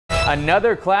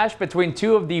Another clash between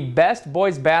two of the best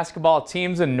boys basketball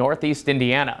teams in Northeast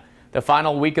Indiana. The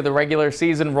final week of the regular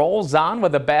season rolls on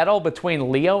with a battle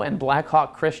between Leo and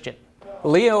Blackhawk Christian.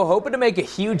 Leo hoping to make a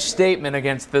huge statement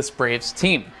against this Braves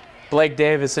team. Blake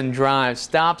Davison drives,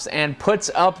 stops, and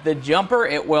puts up the jumper.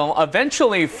 It will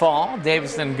eventually fall.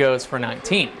 Davison goes for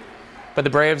 19. But the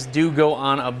Braves do go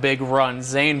on a big run.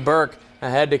 Zane Burke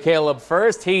ahead to Caleb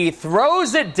first. He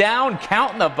throws it down,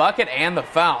 counting the bucket and the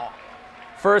foul.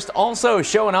 First also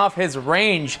showing off his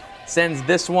range, sends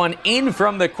this one in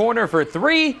from the corner for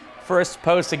three. First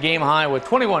posts a game high with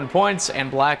 21 points,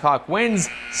 and Blackhawk wins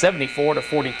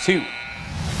 74-42.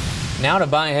 Now to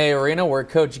By-Hay Arena, where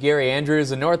Coach Gary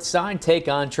Andrews and Northside take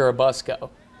on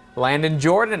Churubusco. Landon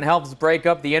Jordan helps break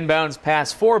up the inbounds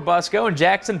pass for Busco, and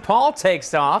Jackson Paul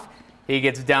takes off. He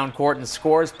gets down court and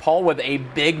scores. Paul with a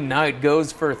big night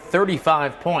goes for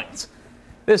 35 points.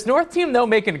 This North team, though,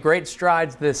 making great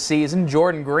strides this season.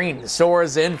 Jordan Green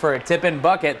soars in for a tip-in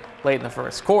bucket late in the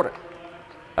first quarter.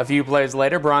 A few plays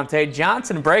later, Bronte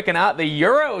Johnson breaking out the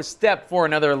Euro step for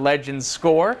another legend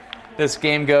score. This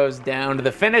game goes down to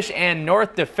the finish, and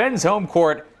North defends home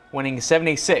court, winning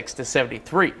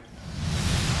 76-73.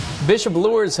 Bishop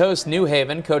Luers hosts New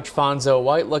Haven. Coach Fonzo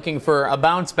White looking for a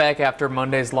bounce back after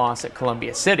Monday's loss at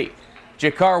Columbia City.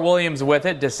 Jakar Williams with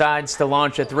it, decides to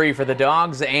launch a three for the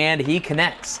Dogs, and he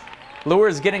connects.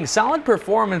 Luers getting solid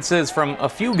performances from a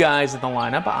few guys in the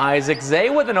lineup. Isaac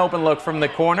Zay with an open look from the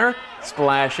corner,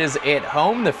 splashes it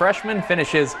home. The freshman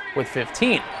finishes with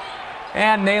 15.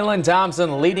 And Nayland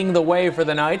Thompson leading the way for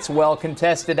the Knights. Well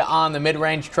contested on the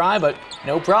mid-range try, but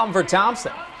no problem for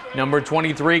Thompson. Number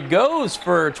 23 goes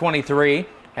for 23,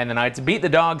 and the Knights beat the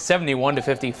Dogs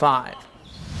 71-55.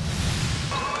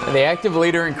 The active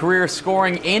leader in career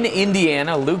scoring in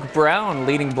Indiana, Luke Brown,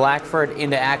 leading Blackford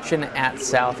into action at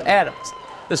South Adams.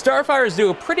 The Starfires do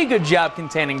a pretty good job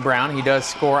containing Brown. He does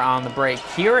score on the break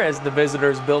here as the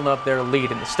visitors build up their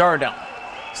lead in the Stardome.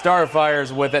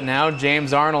 Starfires with it now.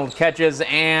 James Arnold catches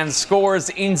and scores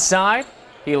inside.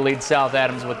 He leads South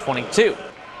Adams with 22.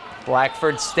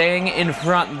 Blackford staying in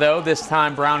front, though. This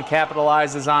time Brown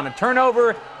capitalizes on a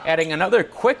turnover, adding another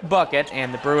quick bucket,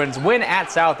 and the Bruins win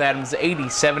at South Adams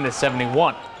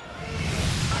 87-71.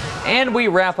 And we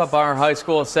wrap up our high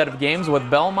school set of games with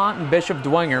Belmont and Bishop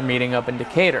Dwenger meeting up in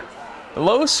Decatur. The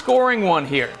low-scoring one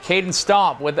here, Caden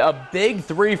Staub with a big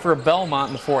three for Belmont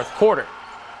in the fourth quarter.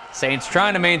 Saints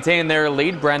trying to maintain their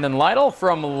lead. Brendan Lytle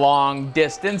from long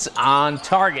distance on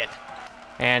target.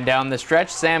 And down the stretch,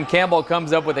 Sam Campbell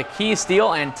comes up with a key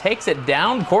steal and takes it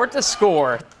down court to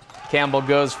score. Campbell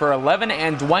goes for 11,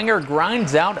 and Dwenger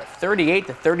grinds out a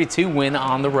 38-32 win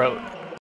on the road.